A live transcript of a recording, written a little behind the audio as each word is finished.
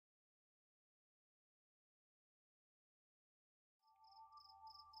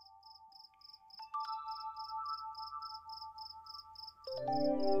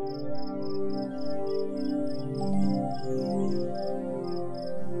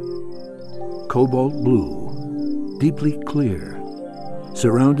Cobalt blue, deeply clear,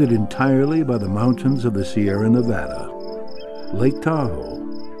 surrounded entirely by the mountains of the Sierra Nevada, Lake Tahoe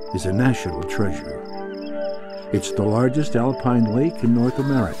is a national treasure. It's the largest alpine lake in North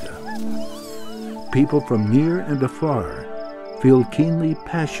America. People from near and afar feel keenly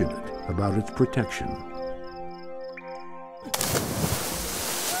passionate about its protection.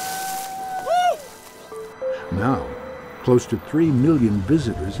 Now, close to 3 million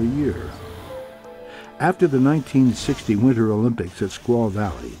visitors a year. After the 1960 Winter Olympics at Squaw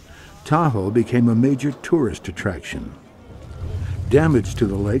Valley, Tahoe became a major tourist attraction. Damage to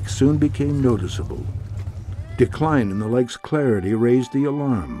the lake soon became noticeable. Decline in the lake's clarity raised the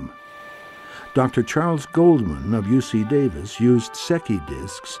alarm. Dr. Charles Goldman of UC Davis used Secchi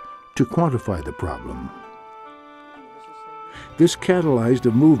discs to quantify the problem. This catalyzed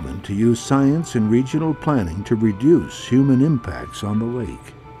a movement to use science and regional planning to reduce human impacts on the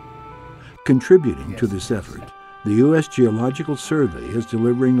lake. Contributing to this effort, the U.S. Geological Survey is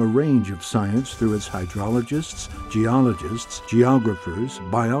delivering a range of science through its hydrologists, geologists, geographers,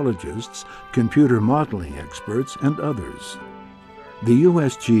 biologists, computer modeling experts, and others. The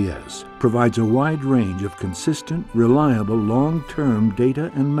USGS provides a wide range of consistent, reliable, long-term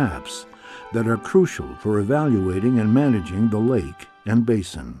data and maps that are crucial for evaluating and managing the lake and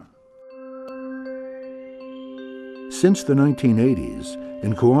basin. Since the 1980s,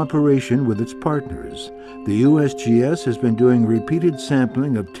 in cooperation with its partners, the USGS has been doing repeated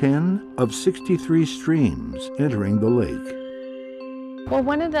sampling of 10 of 63 streams entering the lake. Well,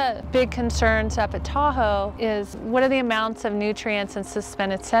 one of the big concerns up at Tahoe is what are the amounts of nutrients and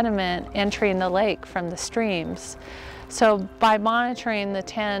suspended sediment entering the lake from the streams. So by monitoring the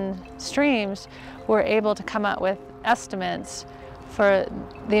 10 streams, we're able to come up with estimates for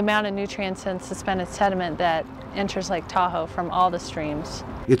the amount of nutrients and suspended sediment that enters Lake Tahoe from all the streams.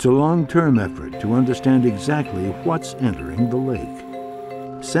 It's a long-term effort to understand exactly what's entering the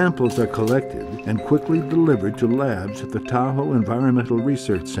lake. Samples are collected and quickly delivered to labs at the Tahoe Environmental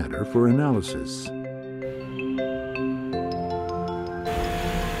Research Center for analysis.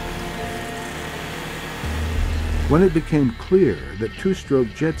 When it became clear that two-stroke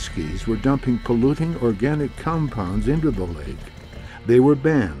jet skis were dumping polluting organic compounds into the lake, they were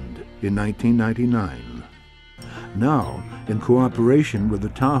banned in 1999. Now, in cooperation with the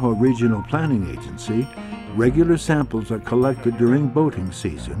Tahoe Regional Planning Agency, regular samples are collected during boating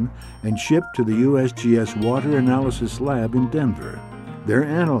season and shipped to the USGS Water Analysis Lab in Denver. They're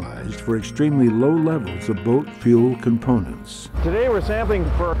analyzed for extremely low levels of boat fuel components. Today we're sampling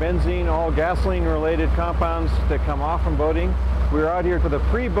for benzene, all gasoline-related compounds that come off from boating. We're out here for the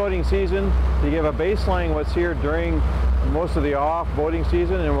pre-boating season to give a baseline what's here during most of the off-boating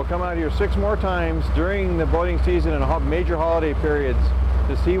season, and we'll come out here 6 more times during the boating season and major holiday periods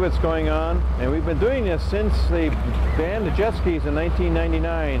to see what's going on. And we've been doing this since they banned the jet skis in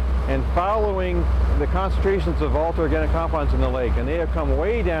 1999 and following the concentrations of volatile organic compounds in the lake, and they have come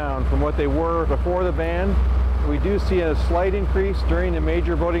way down from what they were before the ban. We do see a slight increase during the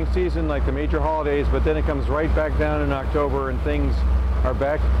major boating season, like the major holidays, but then it comes right back down in October and things are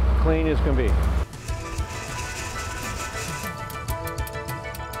back clean as can be.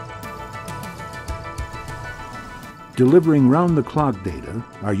 Delivering round-the-clock data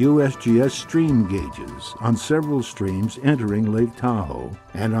are USGS stream gauges on several streams entering Lake Tahoe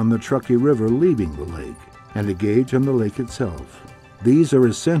and on the Truckee River leaving the lake, and a gauge on the lake itself. These are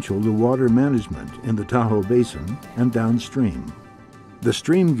essential to water management in the Tahoe Basin and downstream. The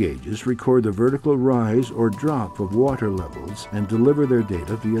stream gauges record the vertical rise or drop of water levels and deliver their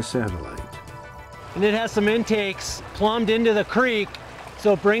data via satellite. And it has some intakes plumbed into the creek,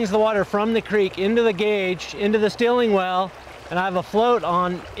 so it brings the water from the creek into the gauge, into the stilling well, and I have a float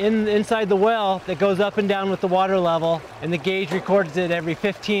inside the well that goes up and down with the water level, and the gauge records it every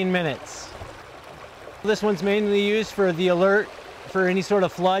 15 minutes. This one's mainly used for the alert for any sort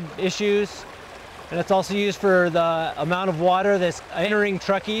of flood issues, and it's also used for the amount of water that's entering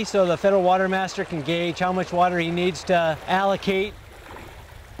Truckee, so the federal water master can gauge how much water he needs to allocate.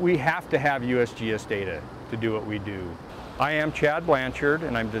 We have to have USGS data to do what we do. I am Chad Blanchard,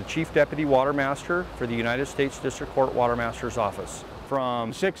 and I'm the Chief Deputy Water Master for the United States District Court Water Master's Office.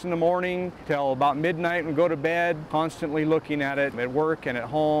 From 6 in the morning till about midnight and go to bed, constantly looking at it at work and at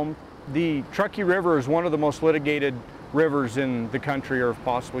home. The Truckee River is one of the most litigated rivers in the country or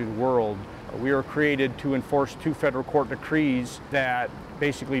possibly the world. We were created to enforce 2 federal court decrees that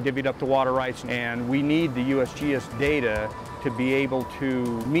basically divvied up the water rights, and we need the USGS data to be able to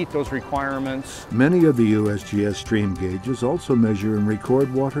meet those requirements. Many of the USGS stream gauges also measure and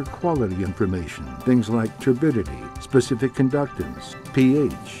record water quality information, things like turbidity, specific conductance,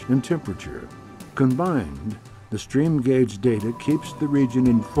 pH, and temperature. Combined, the stream gauge data keeps the region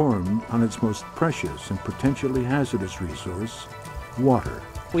informed on its most precious and potentially hazardous resource, water.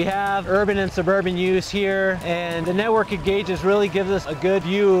 We have urban and suburban use here, and the network of gauges really gives us a good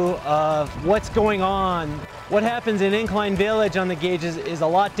view of what's going on. What happens in Incline Village on the gauges is a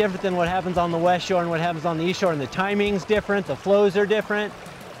lot different than what happens on the west shore and what happens on the east shore, and the timing's different, the flows are different,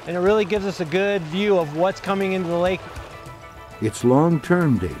 and it really gives us a good view of what's coming into the lake. It's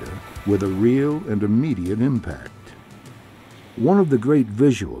long-term data with a real and immediate impact. One of the great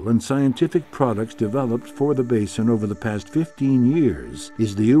visual and scientific products developed for the basin over the past 15 years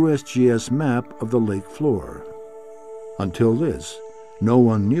is the USGS map of the lake floor. Until this, no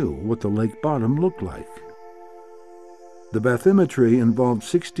one knew what the lake bottom looked like. The bathymetry involved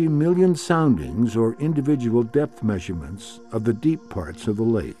 60 million soundings or individual depth measurements of the deep parts of the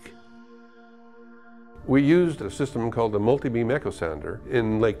lake. We used a system called the multi-beam echo sounder.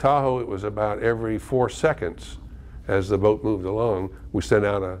 In Lake Tahoe, it was about every 4 seconds. As the boat moved along, we sent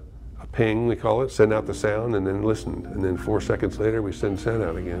out a ping, we call it, send out the sound, and then listened. And then 4 seconds later, we send sound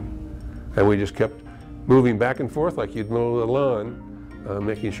out again. And we just kept moving back and forth like you'd mow the lawn,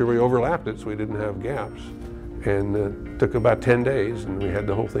 making sure we overlapped it so we didn't have gaps. And it took about 10 days, and we had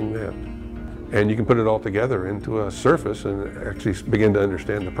the whole thing mapped. And you can put it all together into a surface and actually begin to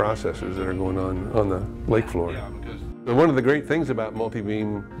understand the processes that are going on the lake floor. One of the great things about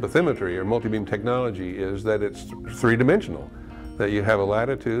multi-beam bathymetry or multi-beam technology is that it's 3-dimensional, that you have a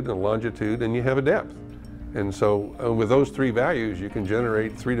latitude, a longitude, and you have a depth. And so with those 3 values, you can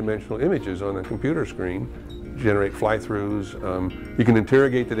generate 3-dimensional images on a computer screen, generate fly-throughs. You can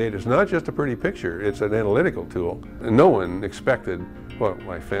interrogate the data. It's not just a pretty picture, it's an analytical tool. And no one expected what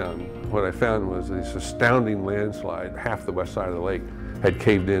I found. What I found was this astounding landslide. Half the west side of the lake had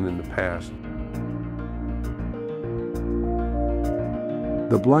caved in the past.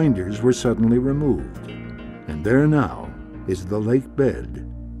 The blinders were suddenly removed, and there now is the lake bed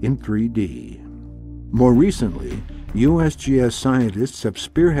in 3D. More recently, USGS scientists have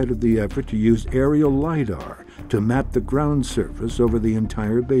spearheaded the effort to use aerial LiDAR to map the ground surface over the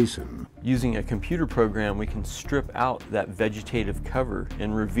entire basin. Using a computer program, we can strip out that vegetative cover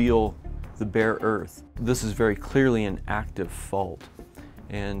and reveal the bare earth. This is very clearly an active fault,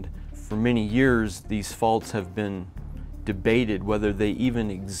 and for many years these faults have been debated whether they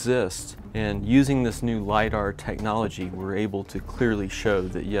even exist. And using this new LiDAR technology, we're able to clearly show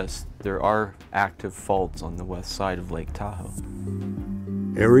that yes, there are active faults on the west side of Lake Tahoe.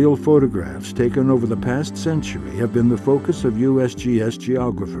 Aerial photographs taken over the past century have been the focus of USGS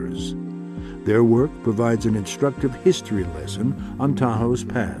geographers. Their work provides an instructive history lesson on Tahoe's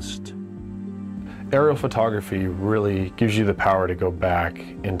past. Aerial photography really gives you the power to go back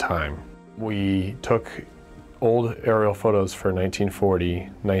in time. We took old aerial photos for 1940,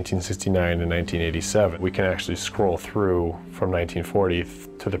 1969, and 1987. We can actually scroll through from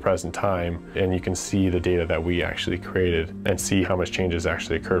 1940 to the present time, and you can see the data that we actually created and see how much changes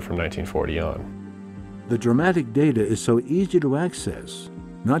actually occurred from 1940 on. The dramatic data is so easy to access,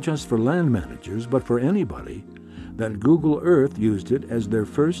 not just for land managers, but for anybody, that Google Earth used it as their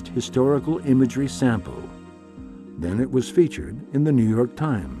first historical imagery sample. Then it was featured in the New York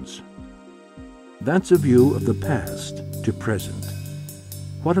Times. That's a view of the past to present.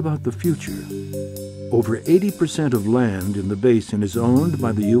 What about the future? Over 80% of land in the basin is owned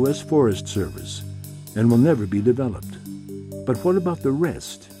by the U.S. Forest Service and will never be developed. But what about the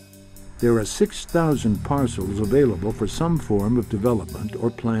rest? There are 6,000 parcels available for some form of development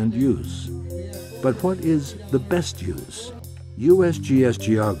or planned use. But what is the best use? USGS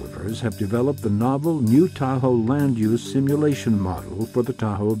geographers have developed the novel New Tahoe Land Use Simulation Model for the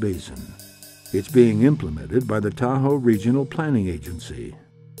Tahoe Basin. It's being implemented by the Tahoe Regional Planning Agency.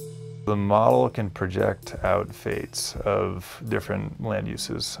 The model can project out fates of different land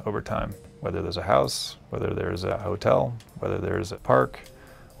uses over time, whether there's a house, whether there's a hotel, whether there's a park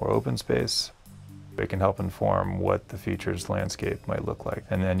or open space. It can help inform what the future's landscape might look like.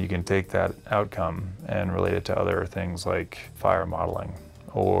 And then you can take that outcome and relate it to other things like fire modeling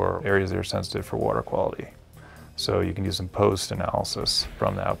or areas that are sensitive for water quality. So you can do some post-analysis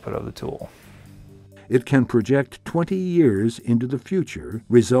from the output of the tool. It can project 20 years into the future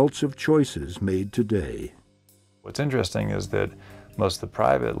results of choices made today. What's interesting is that most of the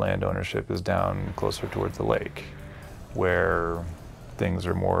private land ownership is down closer towards the lake, where things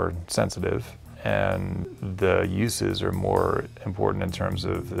are more sensitive and the uses are more important in terms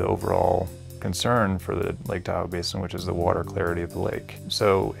of the overall concern for the Lake Tahoe Basin, which is the water clarity of the lake.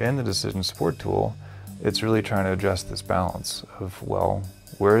 So in the decision support tool, it's really trying to address this balance of, well,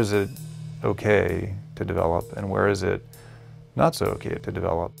 where is it okay to develop and where is it not so okay to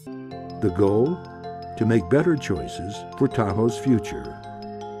develop? The goal? To make better choices for Tahoe's future.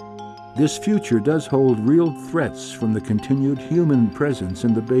 This future does hold real threats from the continued human presence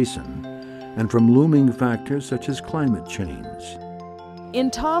in the basin and from looming factors such as climate change.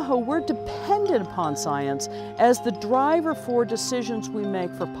 In Tahoe, we're dependent upon science as the driver for decisions we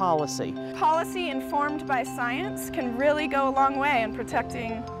make for policy. Policy informed by science can really go a long way in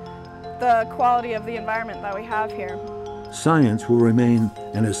protecting the quality of the environment that we have here. Science will remain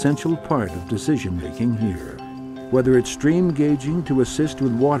an essential part of decision-making here. Whether it's stream gauging to assist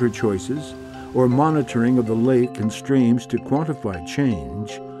with water choices, or monitoring of the lake and streams to quantify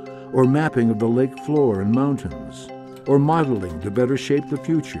change, or mapping of the lake floor and mountains, or modeling to better shape the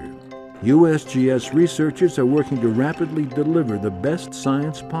future, USGS researchers are working to rapidly deliver the best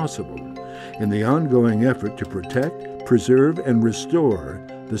science possible in the ongoing effort to protect, preserve, and restore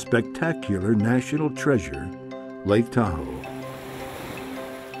the spectacular national treasure, Lake Tahoe.